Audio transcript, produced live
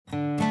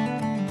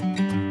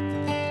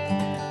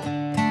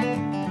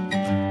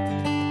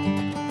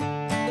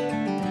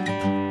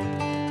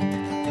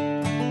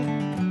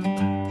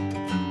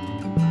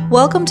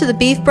Welcome to the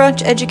Beef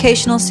Brunch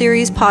Educational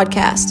Series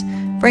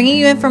podcast, bringing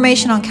you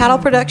information on cattle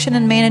production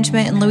and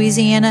management in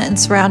Louisiana and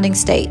surrounding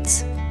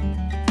states.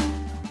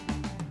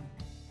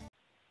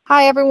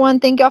 Hi,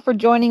 everyone. Thank y'all for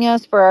joining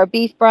us for our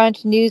Beef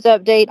Brunch news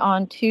update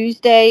on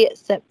Tuesday,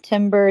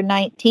 September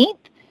 19th.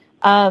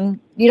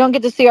 You don't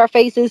get to see our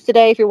faces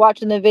today if you're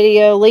watching the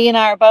video. Lee and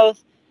I are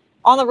both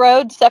on the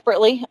road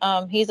separately.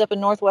 He's up in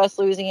Northwest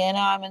Louisiana.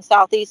 I'm in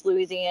Southeast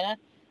Louisiana.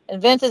 And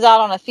Vince is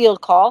out on a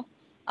field call.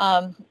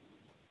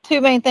 Two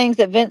main things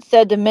that Vince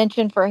said to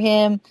mention for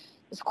him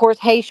is, of course,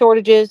 hay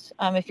shortages.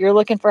 If you're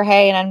looking for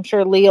hay, and I'm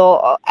sure Lee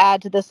will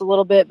add to this a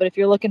little bit, but if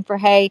you're looking for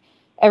hay,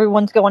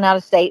 everyone's going out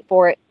of state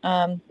for it.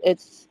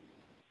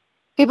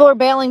 People are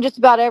bailing just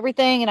about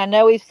everything, and I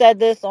know we've said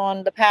this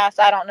on the past,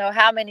 I don't know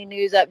how many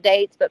news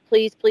updates, but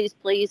please, please,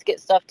 please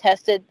get stuff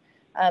tested.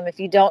 If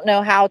you don't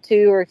know how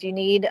to, or if you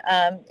need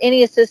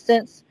any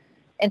assistance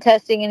in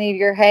testing any of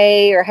your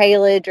hay or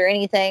haylage or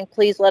anything,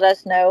 please let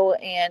us know,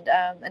 and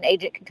an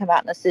agent can come out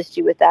and assist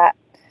you with that.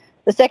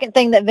 The second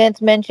thing that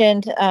Vince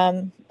mentioned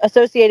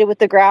associated with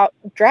the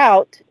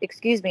drought,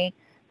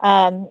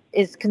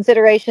 is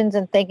considerations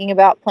and thinking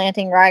about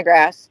planting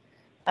ryegrass.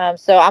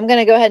 So I'm going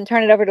to go ahead and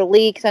turn it over to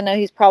Lee because I know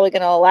he's probably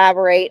going to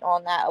elaborate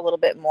on that a little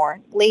bit more.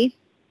 Lee?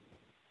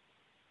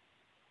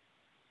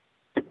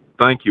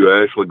 Thank you,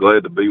 Ashley.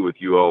 Glad to be with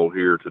you all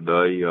here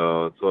today.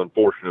 It's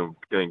unfortunate I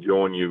can't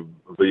join you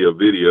via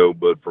video,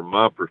 but from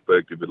my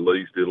perspective, at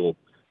least, it'll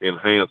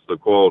enhance the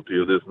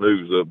quality of this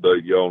news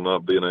update, y'all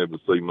not being able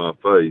to see my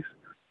face.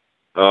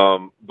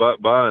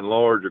 But by and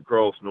large,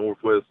 across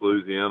Northwest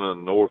Louisiana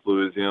and North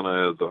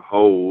Louisiana as a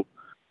whole,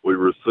 we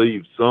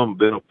received some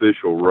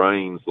beneficial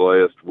rains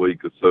last week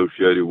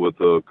associated with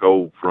a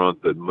cold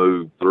front that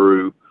moved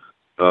through.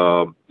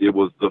 It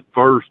was the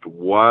first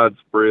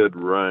widespread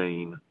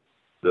rain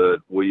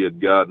that we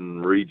had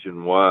gotten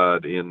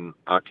region-wide in,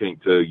 I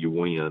can't tell you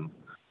when.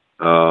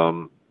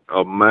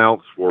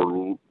 Amounts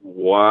were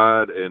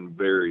wide and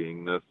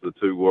varying. That's the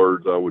two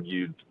words I would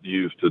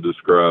use to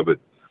describe it.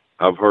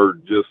 I've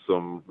heard just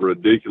some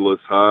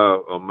ridiculous high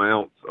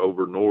amounts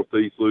over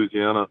northeast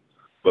Louisiana,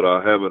 but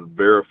I haven't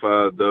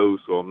verified those,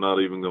 so I'm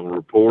not even going to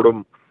report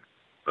them.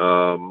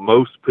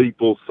 Most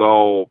people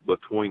saw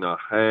between a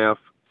half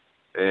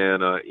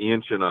and an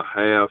inch and a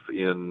half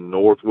in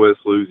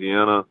northwest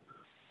Louisiana.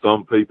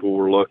 Some people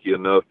were lucky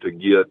enough to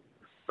get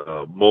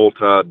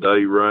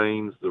multi-day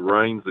rains. The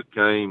rains that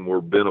came were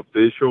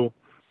beneficial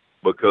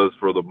because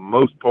for the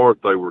most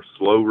part they were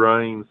slow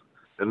rains,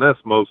 and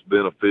that's most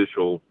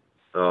beneficial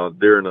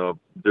during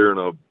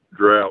a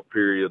drought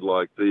period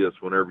like this.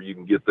 Whenever you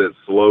can get that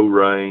slow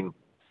rain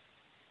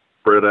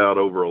spread out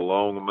over a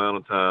long amount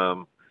of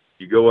time,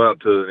 you go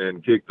out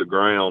and kick the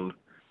ground.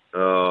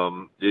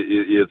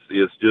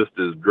 It's just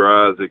as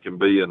dry as it can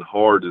be and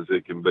hard as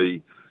it can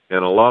be,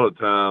 and a lot of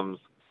times,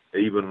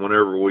 even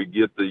whenever we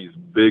get these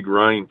big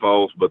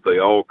rainfalls, but they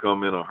all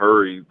come in a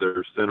hurry,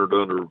 they're centered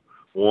under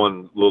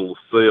one little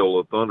cell,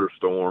 a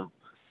thunderstorm.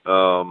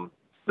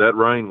 That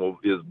rain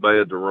is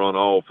bad to run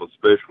off,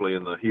 especially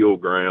in the hill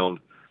ground.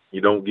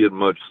 You don't get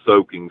much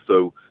soaking.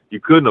 So you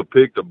couldn't have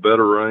picked a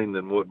better rain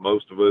than what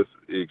most of us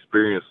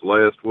experienced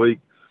last week.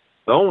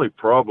 The only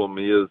problem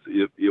is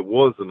it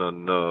wasn't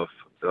enough.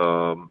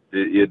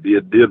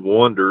 It did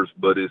wonders,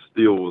 but it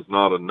still was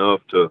not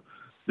enough to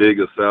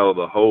dig us out of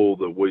the hole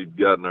that we've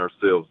gotten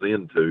ourselves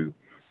into.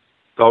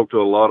 Talked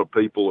to a lot of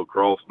people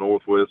across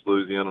northwest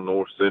Louisiana,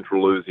 north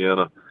central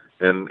Louisiana,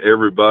 and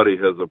everybody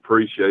has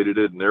appreciated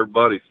it, and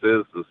everybody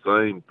says the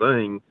same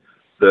thing,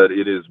 that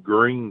it has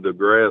greened the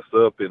grass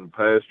up in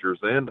pastures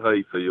and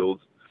hay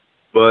fields,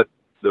 but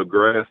the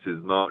grass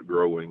is not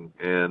growing.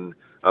 And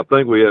I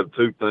think we have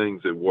two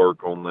things at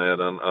work on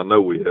that. I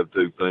know we have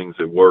two things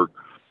at work.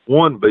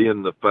 One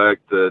being the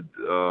fact that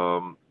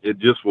it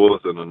just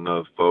wasn't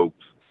enough,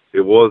 folks.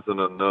 It wasn't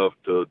enough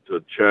to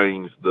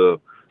change the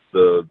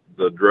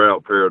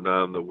drought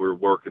paradigm that we're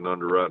working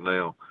under right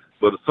now.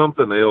 But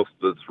something else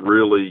that's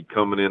really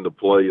coming into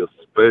play,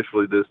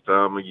 especially this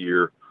time of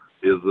year,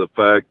 is the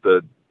fact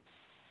that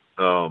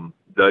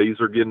days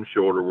are getting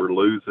shorter. We're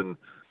losing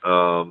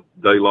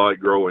daylight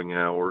growing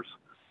hours.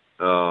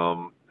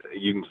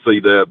 You can see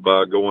that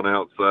by going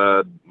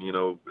outside,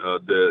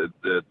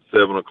 at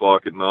 7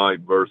 o'clock at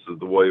night versus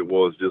the way it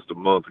was just a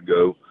month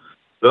ago.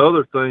 The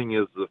other thing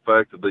is the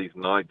fact of these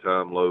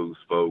nighttime lows,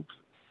 folks.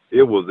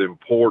 It was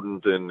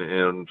important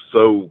and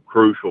so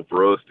crucial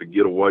for us to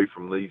get away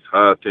from these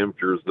high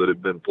temperatures that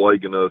have been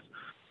plaguing us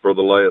for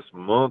the last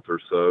month or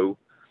so.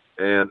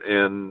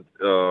 And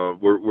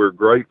we're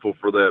grateful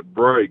for that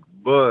break.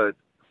 But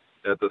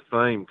at the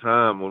same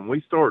time, when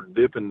we start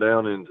dipping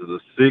down into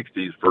the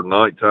 60s for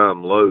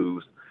nighttime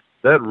lows,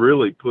 that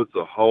really puts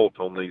a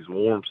halt on these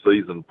warm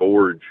season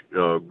forage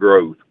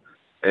growth.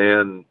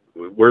 And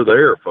we're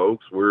there,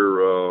 folks.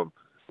 We're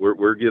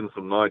getting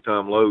some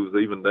nighttime lows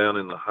even down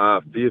in the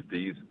high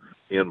 50s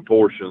in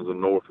portions of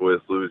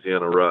northwest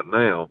Louisiana right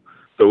now.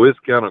 So it's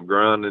kind of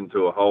grinding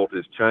to a halt.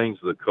 It's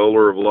changed the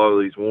color of a lot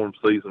of these warm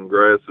season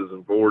grasses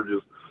and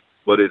forages,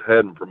 but it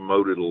hadn't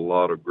promoted a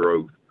lot of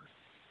growth.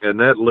 and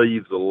that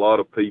leaves a lot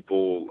of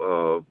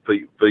people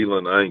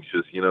feeling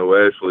anxious. You know,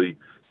 Ashley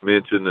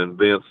mentioned, and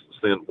Vince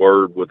sent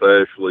word with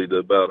Ashley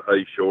about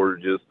hay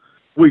shortages.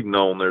 We've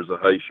known there's a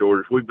hay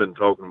shortage. We've been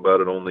talking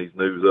about it on these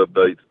news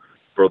updates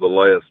for the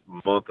last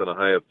month and a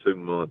half, 2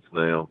 months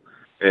now.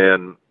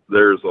 And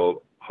there's a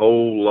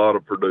whole lot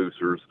of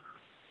producers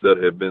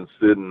that have been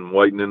sitting,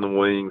 waiting in the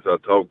wings. I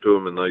talk to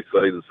them, and they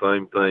say the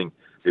same thing.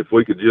 If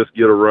we could just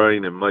get a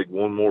rain and make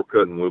one more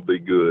cutting, we'll be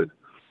good.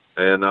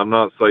 And I'm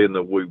not saying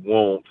that we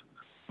won't,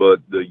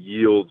 but the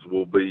yields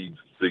will be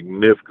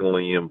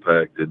significantly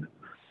impacted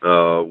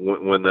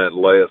when that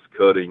last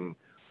cutting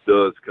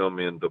does come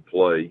into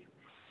play.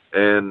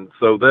 And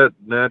so that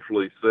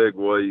naturally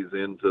segues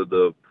into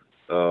the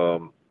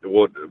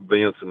what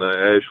Vince and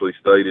Ashley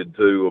stated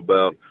too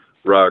about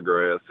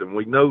ryegrass. And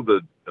we know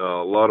that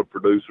a lot of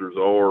producers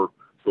are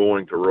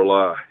going to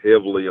rely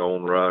heavily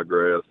on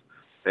ryegrass.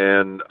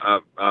 And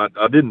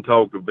I didn't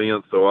talk to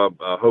Vince, so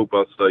I hope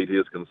I state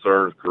his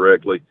concerns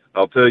correctly.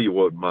 I'll tell you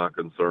what my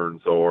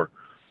concerns are.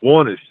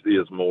 One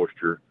is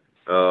moisture.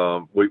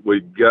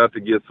 We've got to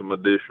get some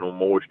additional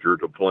moisture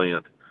to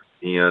plant.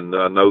 And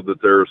I know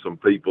that there are some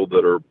people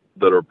that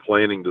are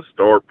planning to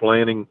start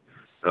planting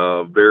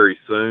very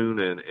soon,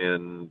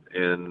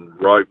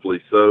 and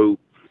rightfully so.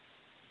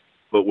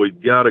 But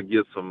we've got to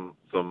get some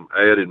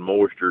added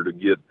moisture to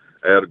get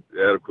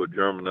adequate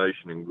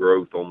germination and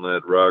growth on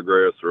that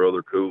ryegrass or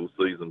other cool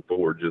season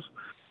forages.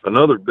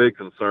 Another big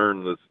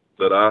concern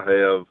that I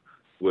have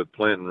with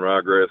planting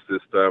ryegrass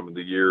this time of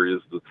the year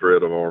is the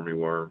threat of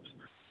armyworms.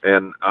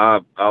 And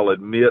I'll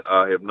admit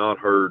I have not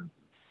heard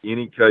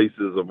any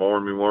cases of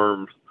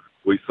armyworms.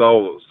 We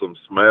saw some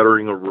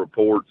smattering of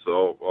reports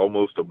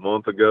almost a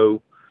month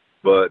ago,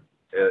 but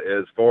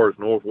as far as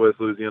Northwest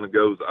Louisiana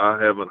goes, I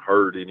haven't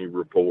heard any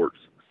reports,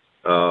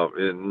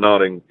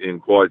 not in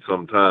quite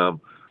some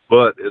time.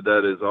 But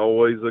that is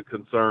always a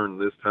concern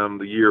this time of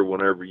the year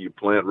whenever you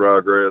plant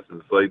ryegrass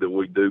and say that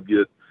we do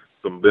get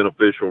some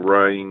beneficial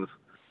rains.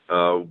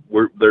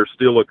 There's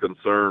still a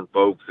concern,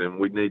 folks, and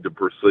we need to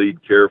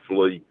proceed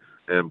carefully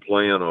and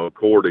plan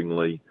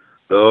accordingly.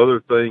 The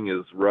other thing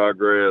is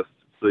ryegrass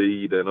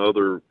seed and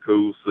other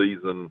cool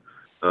season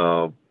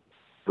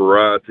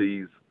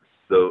varieties,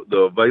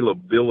 the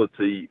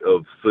availability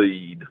of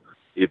seed.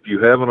 If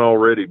you haven't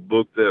already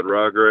booked that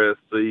ryegrass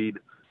seed,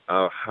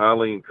 I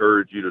highly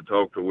encourage you to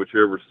talk to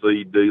whichever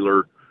seed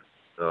dealer,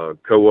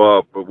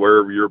 co-op, or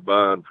wherever you're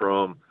buying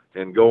from,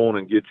 and go on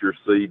and get your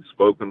seed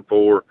spoken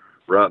for.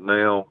 Right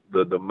now,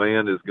 the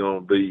demand is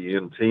going to be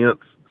intense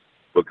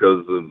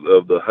because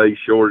of the hay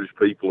shortage.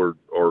 People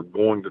are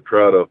going to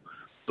try to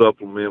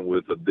supplement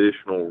with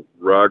additional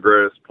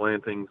ryegrass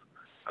plantings.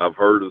 I've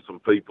heard of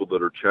some people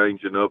that are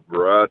changing up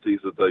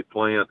varieties that they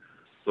plant,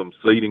 some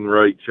seeding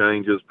rate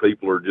changes.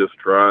 People are just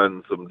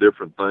trying some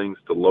different things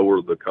to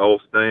lower the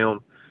cost down.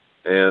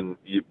 And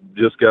you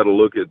just got to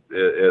look at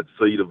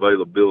seed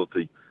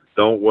availability.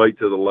 Don't wait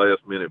till the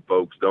last minute,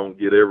 folks. Don't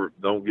get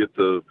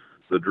the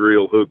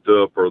drill hooked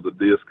up or the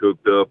disc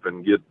hooked up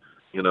and get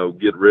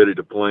ready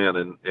to plant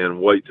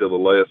and wait till the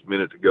last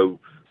minute to go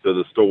to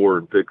the store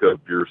and pick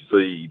up your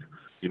seed.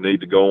 You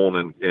need to go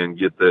on and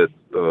get that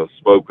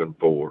spoken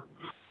for.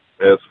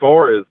 As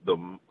far as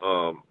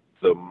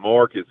the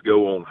markets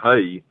go on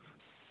hay,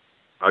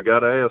 I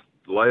got asked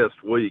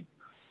last week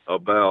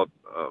about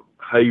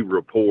hay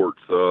reports,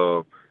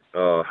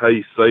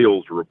 hay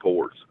sales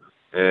reports,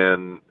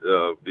 and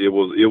it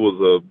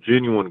was a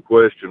genuine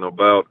question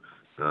about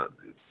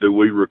do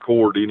we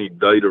record any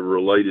data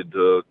related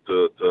to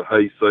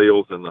hay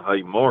sales in the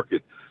hay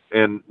market?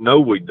 And no,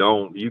 we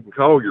don't. You can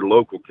call your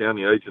local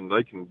county agent;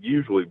 they can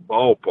usually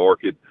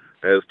ballpark it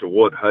as to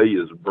what hay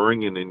is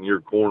bringing in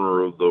their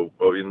corner of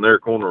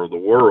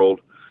the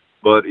world.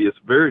 But it's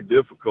very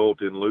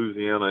difficult in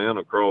Louisiana and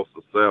across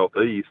the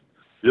Southeast,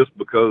 just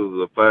because of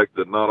the fact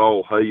that not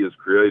all hay is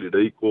created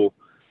equal,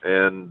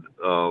 and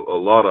a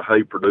lot of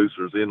hay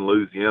producers in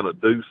Louisiana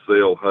do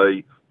sell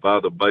hay by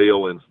the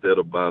bale instead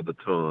of by the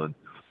ton.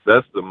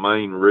 That's the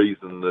main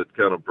reason that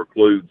kind of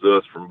precludes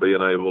us from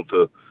being able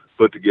to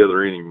put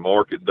together any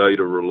market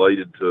data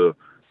related to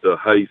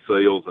hay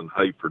sales and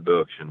hay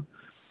production.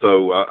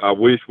 So I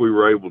wish we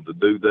were able to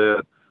do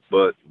that,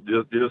 but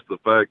just the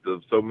fact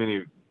of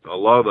a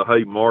lot of the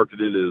hay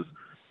marketed is,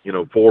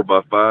 4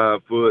 by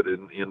 5 foot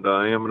in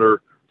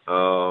diameter,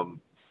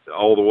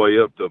 all the way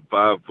up to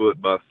 5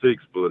 foot by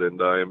 6 foot in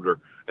diameter.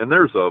 And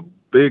there's a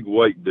big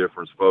weight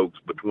difference, folks,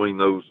 between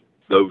those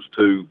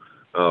two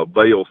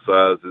bale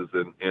sizes,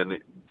 and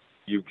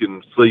you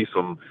can see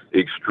some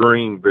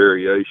extreme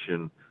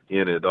variation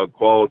in it.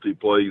 Quality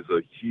plays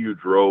a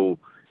huge role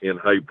in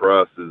hay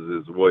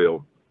prices as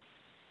well.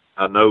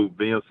 I know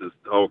Vince has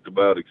talked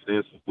about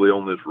extensively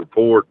on this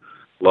report.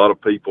 A lot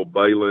of people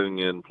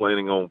baling and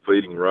planning on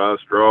feeding rice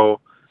straw.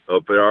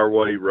 Up our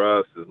way,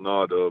 rice is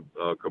not a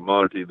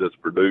commodity that's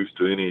produced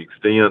to any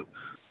extent,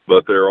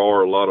 but there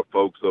are a lot of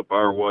folks up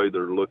our way that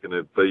are looking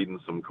at feeding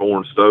some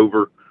corn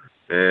stover,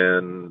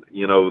 and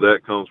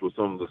that comes with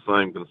some of the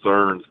same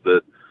concerns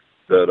that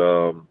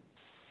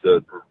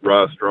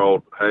rice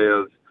straw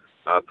has.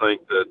 I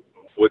think that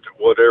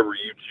whatever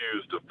you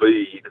choose to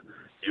feed,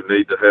 you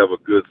need to have a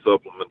good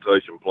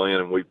supplementation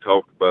plan, and we've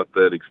talked about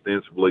that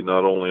extensively,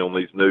 not only on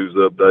these news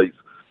updates,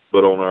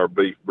 but on our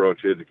Beef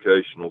Brunch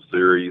educational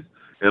series.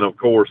 And of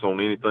course, on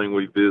anything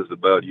we visit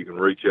about, you can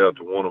reach out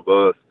to one of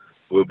us.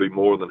 We'll be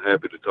more than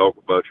happy to talk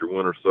about your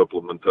winter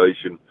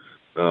supplementation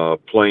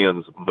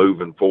plans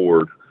moving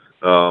forward.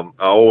 I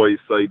always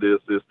say this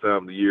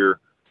time of the year,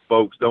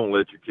 folks, don't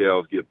let your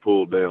cows get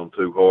pulled down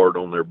too hard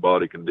on their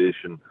body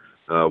condition.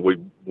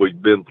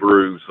 We've been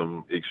through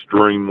some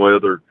extreme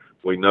weather.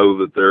 We know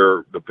that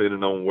they're,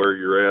 depending on where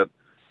you're at,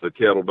 the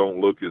cattle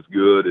don't look as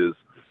good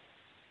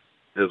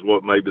as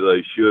what maybe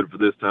they should for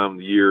this time of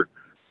the year.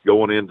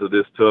 Going into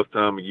this tough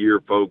time of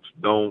year, folks,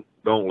 don't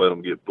let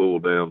them get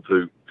pulled down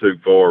too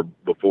far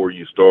before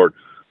you start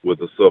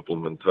with a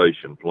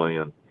supplementation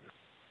plan.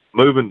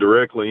 Moving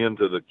directly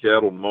into the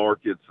cattle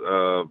markets,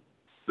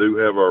 do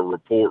have our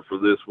report for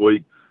this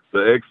week.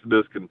 The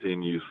exodus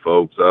continues,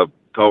 folks. I've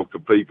talked to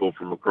people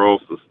from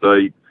across the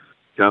state,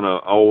 kind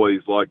of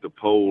always like to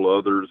poll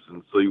others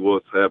and see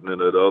what's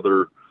happening at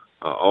other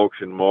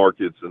auction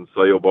markets and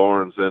sale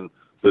barns, and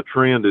the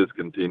trend is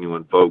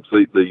continuing, folks.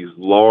 These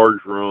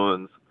large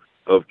runs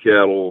of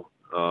cattle,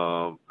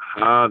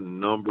 high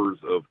numbers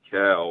of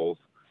cows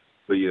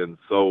being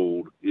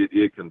sold,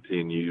 it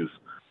continues.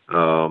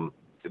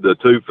 The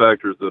two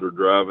factors that are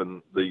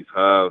driving these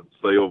high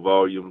sale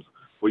volumes,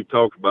 we've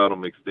talked about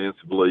them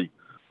extensively.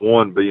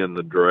 One being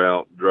the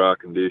drought, dry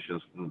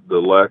conditions, the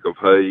lack of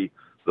hay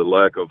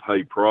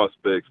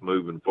prospects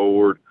moving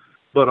forward,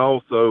 but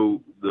also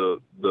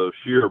the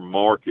sheer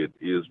market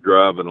is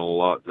driving a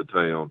lot to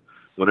town.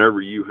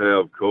 Whenever you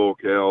have cull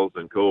cows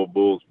and cull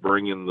bulls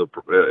bringing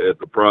at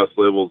the price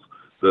levels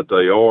that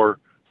they are,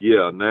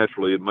 yeah,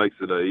 naturally it makes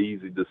it an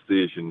easy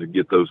decision to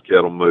get those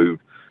cattle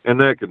moved, and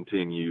that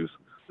continues.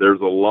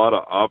 There's a lot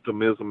of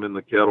optimism in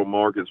the cattle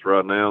markets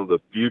right now. The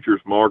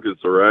futures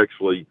markets are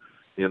actually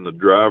in the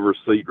driver's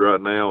seat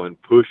right now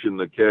and pushing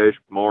the cash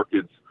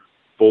markets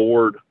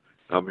forward.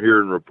 I'm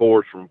hearing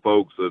reports from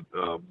folks that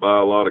buy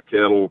a lot of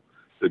cattle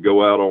to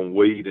go out on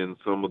wheat in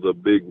some of the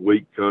big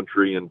wheat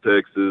country in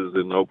Texas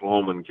and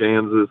Oklahoma and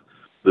Kansas.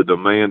 The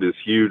demand is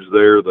huge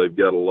there. They've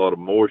got a lot of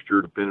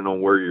moisture depending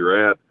on where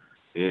you're at.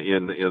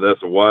 And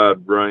that's a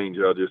wide range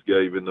I just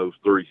gave in those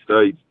three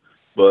states.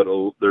 But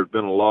there's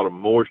been a lot of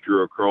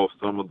moisture across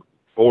some of the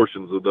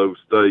portions of those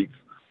states.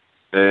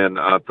 And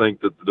I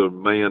think that the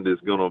demand is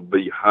going to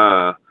be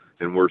high,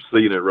 and we're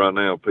seeing it right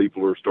now.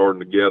 People are starting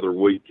to gather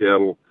wheat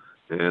cattle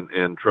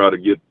and try to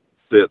get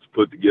sets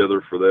put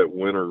together for that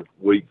winter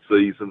wheat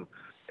season,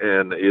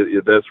 and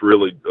that's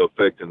really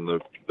affecting the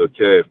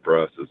calf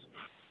prices.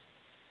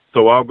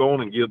 So I'll go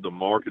on and give the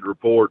market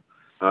report.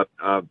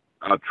 I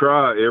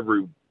try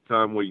every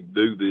time we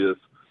do this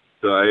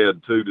to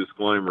add two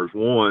disclaimers.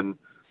 One,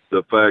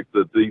 the fact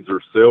that these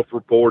are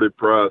self-reported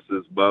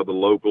prices by the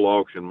local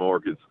auction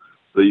markets.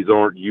 These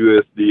aren't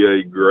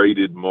USDA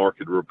graded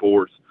market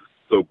reports,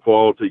 so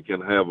quality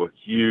can have a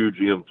huge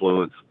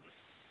influence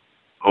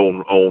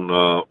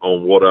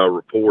on what I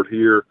report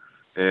here,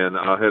 and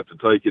I have to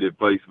take it at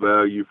face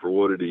value for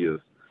what it is.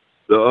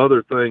 The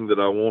other thing that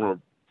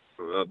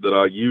that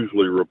I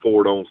usually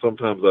report on,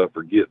 sometimes I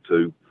forget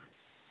to,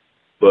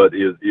 but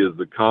is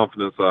the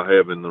confidence I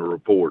have in the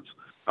reports.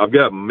 I've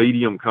got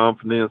medium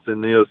confidence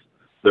in this.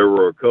 There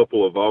were a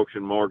couple of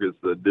auction markets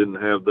that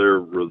didn't have their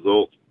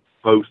results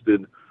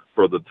posted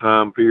for the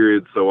time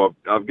period, so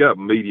I've got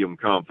medium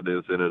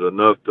confidence in it,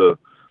 enough to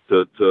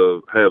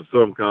have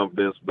some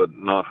confidence, but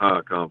not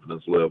high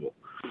confidence level.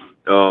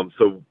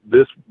 So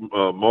this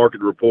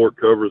market report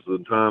covers the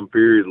time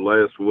period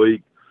last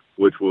week,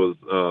 which was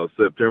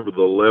September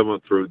the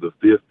 11th through the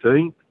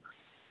 15th.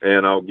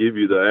 And I'll give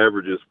you the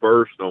averages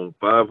first. On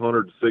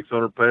 500 to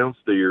 600 pound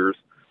steers,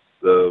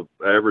 the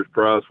average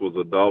price was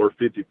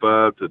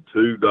 $1.55 to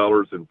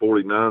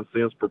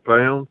 $2.49 per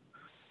pound.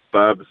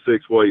 5 to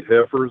 6 weight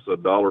heifers,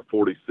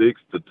 $1.46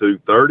 to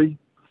 $2.30.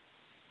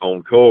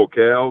 On cull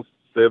cows,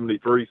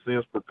 73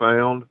 cents per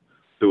pound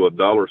to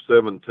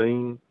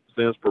 $1.17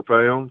 per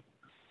pound.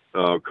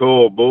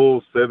 Cull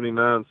bulls,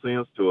 79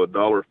 cents to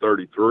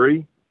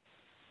 $1.33.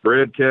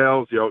 Bred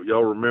cows,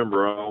 y'all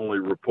remember I only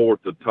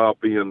report the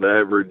top end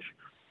average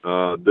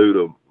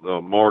due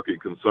to market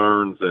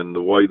concerns and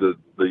the way that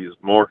these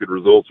market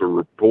results are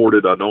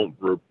reported. I don't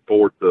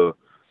report the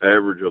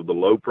average of the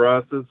low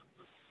prices.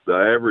 The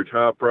average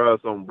high price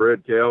on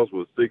bred cows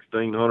was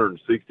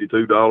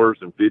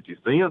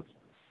 $1,662.50.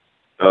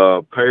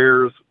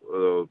 Pairs,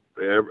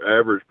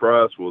 average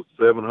price was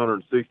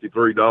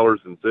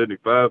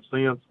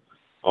 $763.75,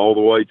 all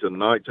the way to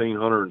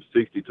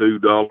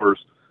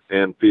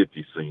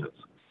 $1,962.50.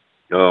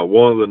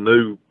 One of the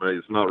new,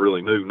 it's not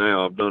really new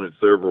now, I've done it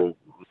several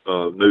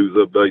news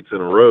updates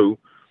in a row,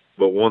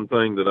 but one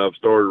thing that I've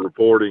started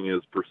reporting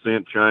is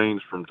percent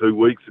change from 2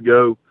 weeks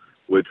ago,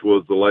 which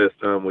was the last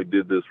time we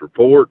did this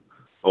report.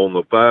 On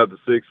the 5 to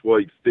 6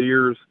 weight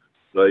steers,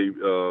 they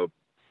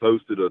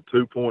posted a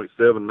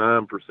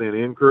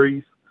 2.79%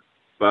 increase.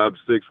 5 to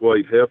 6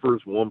 weight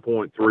heifers,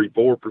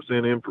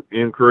 1.34%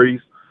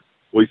 increase.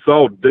 We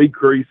saw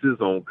decreases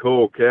on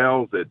cull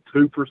cows at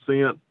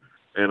 2%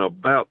 and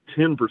about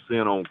 10%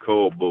 on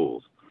cull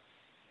bulls.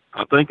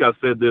 I think I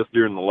said this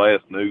during the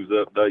last news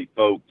update,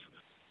 folks.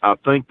 I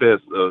think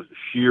that's a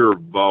sheer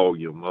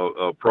volume,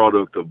 a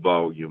product of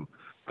volume.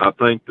 I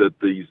think that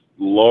these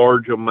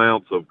large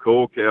amounts of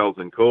cull cows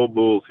and cull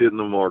bulls hitting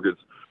the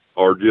markets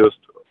are just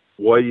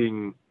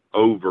weighing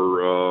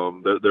over,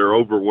 they're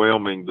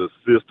overwhelming the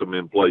system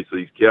in place.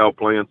 These cow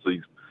plants,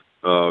 these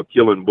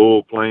killing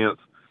bull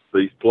plants,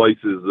 these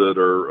places that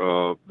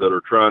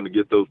are trying to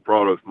get those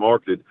products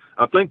marketed.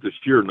 I think the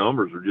sheer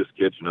numbers are just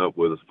catching up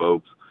with us,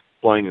 folks,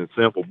 plain and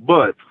simple.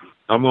 But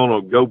I'm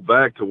going to go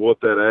back to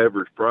what that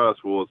average price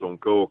was on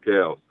cull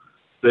cows,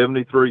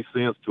 73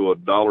 cents to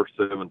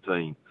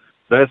 $1.17.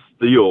 That's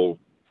still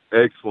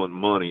excellent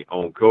money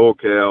on cull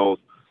cows.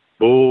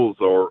 Bulls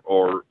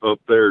are up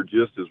there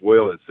just as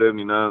well at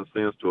 79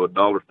 cents to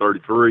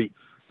 $1.33.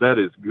 That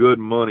is good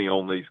money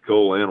on these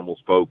cull animals,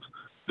 folks.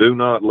 Do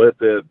not let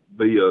that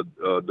be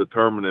a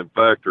determining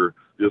factor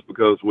just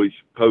because we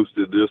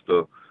posted just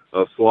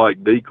a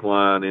slight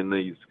decline in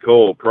these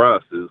cull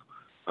prices.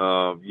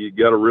 You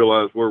got to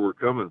realize where we're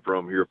coming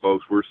from here,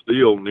 folks. We're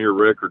still near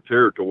record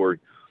territory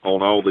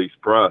on all these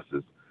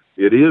prices.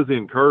 It is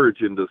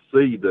encouraging to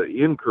see the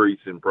increase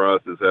in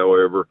prices,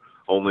 however,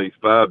 on these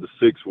 5 to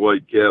 6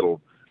 weight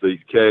cattle, these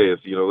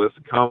calves. You know, that's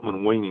a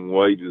common weaning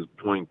weight is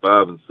between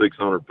 500 and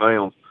 600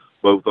 pounds,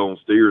 both on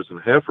steers and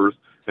heifers.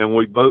 And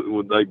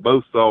they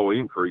both saw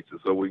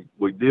increases. So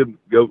we did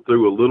go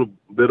through a little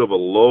bit of a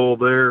lull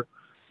there,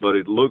 but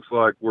it looks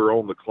like we're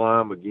on the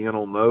climb again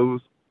on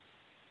those.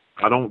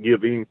 I don't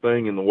give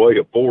anything in the way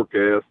of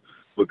forecast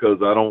because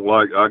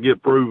I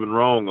get proven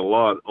wrong a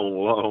lot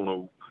on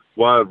a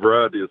wide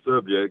variety of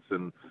subjects,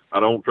 and I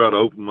don't try to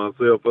open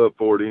myself up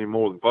for it any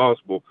more than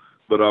possible.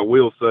 But I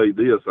will say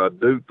this, I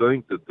do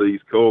think that these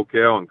cull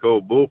cow and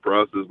cull bull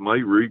prices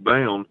may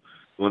rebound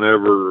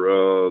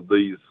whenever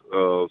these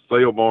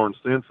sale barn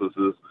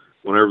censuses,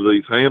 whenever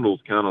these handles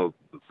kind of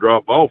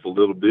drop off a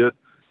little bit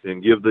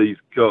and give these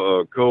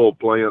cull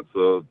plants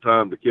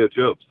time to catch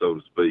up, so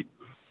to speak.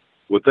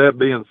 With that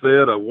being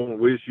said, I want to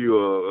wish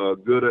you a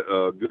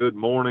good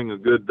morning, a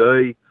good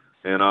day,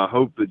 and I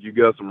hope that you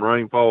got some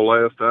rainfall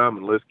last time,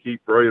 and let's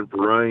keep praying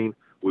for rain.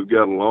 We've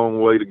got a long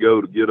way to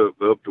go to get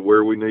up to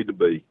where we need to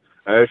be.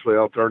 Ashley,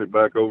 I'll turn it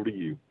back over to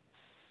you.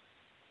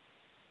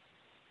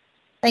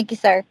 Thank you,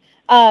 sir.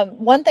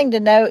 One thing to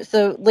note,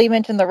 so Lee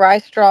mentioned the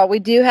rice straw. We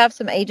do have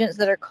some agents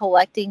that are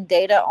collecting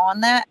data on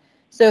that.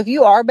 So if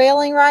you are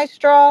baling rice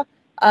straw,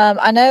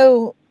 I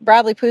know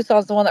Bradley Poussaw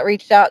is the one that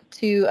reached out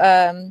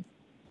to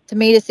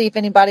me to see if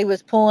anybody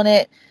was pulling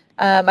it.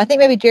 I think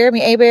maybe Jeremy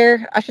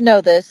Hebert, I should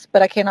know this,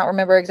 but I cannot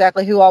remember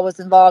exactly who all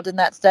was involved in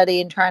that study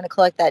and trying to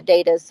collect that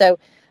data. So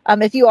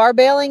if you are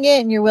baling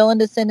it and you're willing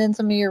to send in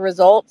some of your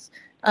results,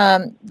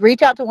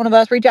 reach out to one of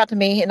us, reach out to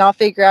me, and I'll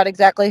figure out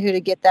exactly who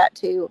to get that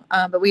to.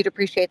 But we'd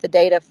appreciate the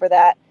data for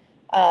that.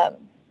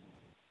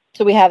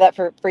 So we have that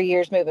for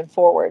years moving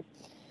forward.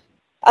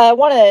 I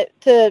wanted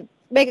to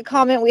make a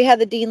comment. We had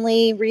the Dean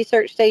Lee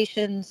Research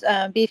Station's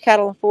Beef,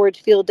 Cattle, and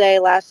Forage Field Day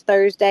last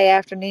Thursday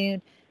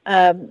afternoon.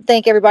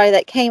 Thank everybody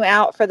that came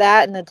out for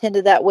that and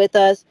attended that with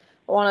us.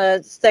 I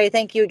want to say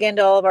thank you again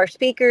to all of our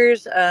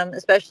speakers,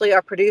 especially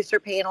our producer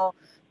panel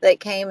that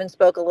came and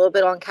spoke a little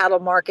bit on cattle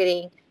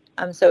marketing.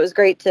 So it was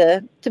great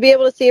to be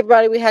able to see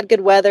everybody. We had good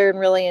weather and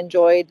really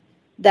enjoyed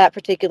that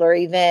particular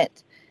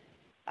event.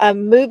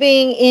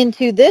 Moving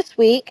into this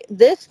week,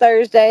 this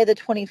Thursday, the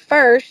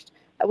 21st,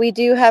 we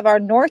do have our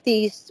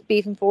Northeast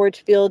Beef and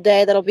Forage Field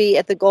Day. That'll be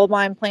at the Gold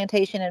Mine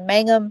Plantation in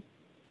Mangum.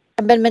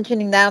 I've been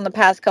mentioning that on the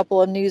past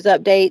couple of news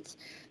updates.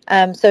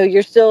 So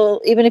you're still,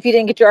 even if you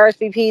didn't get your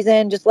RSVPs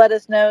in, just let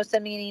us know.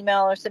 Send me an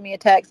email or send me a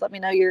text. Let me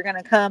know you're going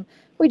to come.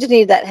 We just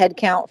need that head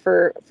count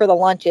for the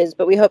lunches,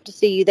 but we hope to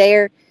see you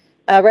there.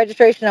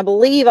 Registration, I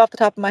believe, off the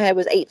top of my head,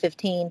 was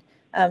 8:15,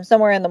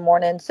 somewhere in the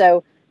morning.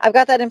 So I've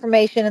got that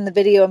information in the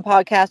video and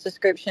podcast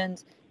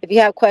descriptions. If you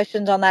have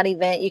questions on that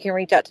event, you can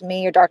reach out to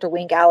me or Dr.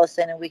 Wink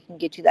Allison, and we can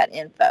get you that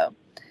info.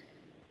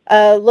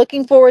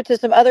 Looking forward to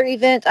some other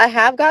events. I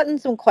have gotten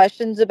some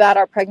questions about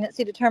our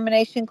pregnancy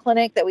determination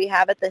clinic that we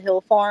have at the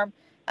Hill Farm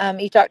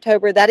each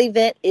October. That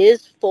event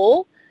is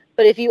full,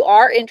 but if you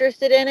are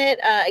interested in it,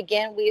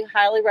 again, we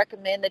highly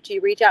recommend that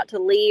you reach out to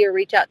Lee or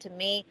reach out to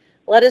me.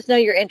 Let us know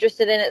you're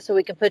interested in it so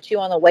we can put you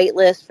on the wait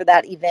list for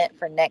that event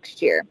for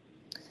next year.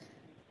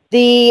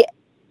 The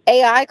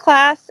AI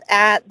class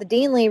at the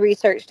Dean Lee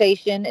Research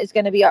Station is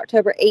going to be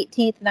October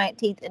 18th,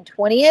 19th, and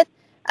 20th.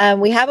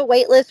 We have a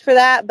wait list for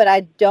that, but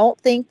I don't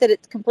think that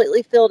it's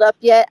completely filled up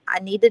yet. I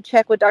need to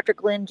check with Dr.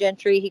 Glenn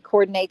Gentry. He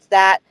coordinates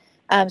that.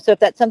 So if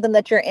that's something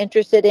that you're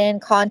interested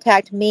in,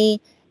 contact me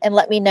and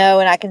let me know,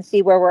 and I can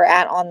see where we're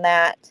at on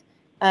that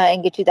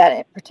and get you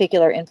that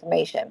particular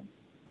information.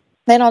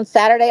 Then on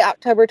Saturday,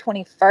 October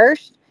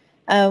 21st,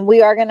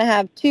 we are going to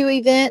have 2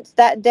 events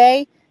that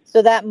day.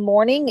 So that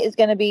morning is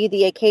going to be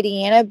the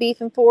Acadiana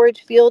Beef and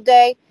Forage Field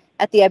Day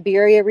at the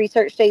Iberia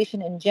Research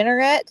Station in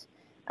Jeanerette.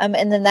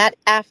 And then that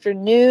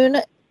afternoon,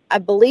 I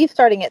believe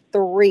starting at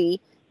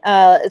 3,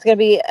 It's going to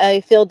be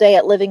a field day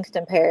at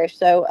Livingston Parish.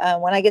 So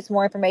when I get some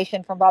more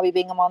information from Bobby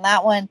Bingham on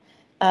that one,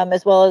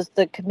 as well as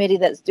the committee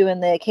that's doing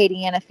the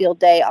Acadiana field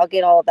day, I'll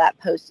get all of that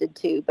posted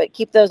too. But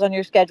keep those on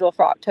your schedule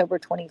for October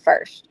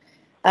 21st.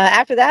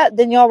 After that,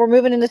 then y'all, we're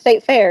moving into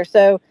State Fair.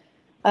 So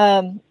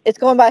it's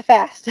going by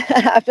fast.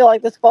 I feel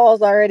like this fall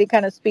is already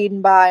kind of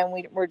speeding by,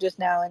 and we're just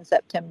now in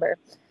September.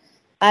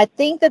 I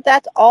think that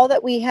that's all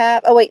that we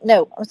have. Oh, wait,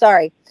 no, I'm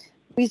sorry.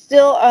 We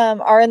still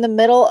are in the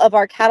middle of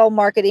our cattle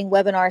marketing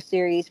webinar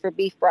series for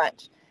Beef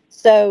Brunch.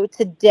 So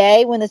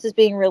today, when this is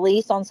being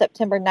released on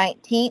September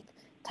 19th,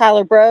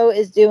 Tyler Bro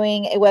is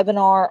doing a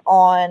webinar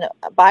on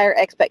buyer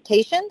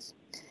expectations.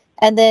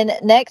 And then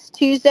next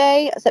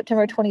Tuesday,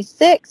 September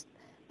 26th,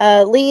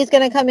 Lee is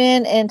going to come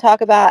in and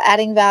talk about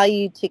adding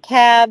value to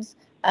calves.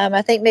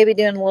 I think maybe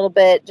doing a little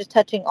bit, just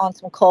touching on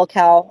some cull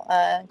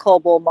cow, cull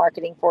bull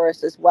marketing for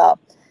us as well.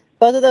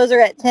 Both of those are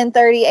at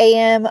 10:30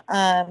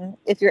 a.m.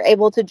 If you're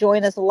able to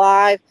join us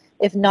live.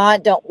 If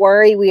not, don't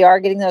worry. We are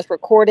getting those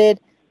recorded,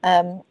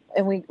 and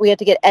we have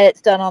to get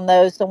edits done on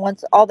those. So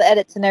once all the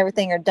edits and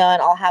everything are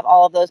done, I'll have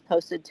all of those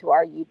posted to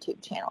our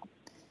YouTube channel.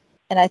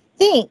 And I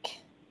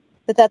think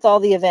that that's all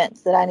the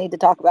events that I need to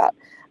talk about.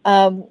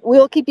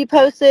 We'll keep you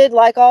posted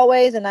like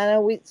always. And I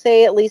know Lee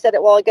said it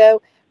a while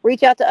ago.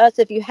 Reach out to us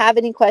if you have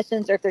any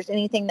questions or if there's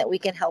anything that we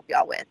can help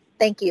y'all with.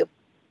 Thank you.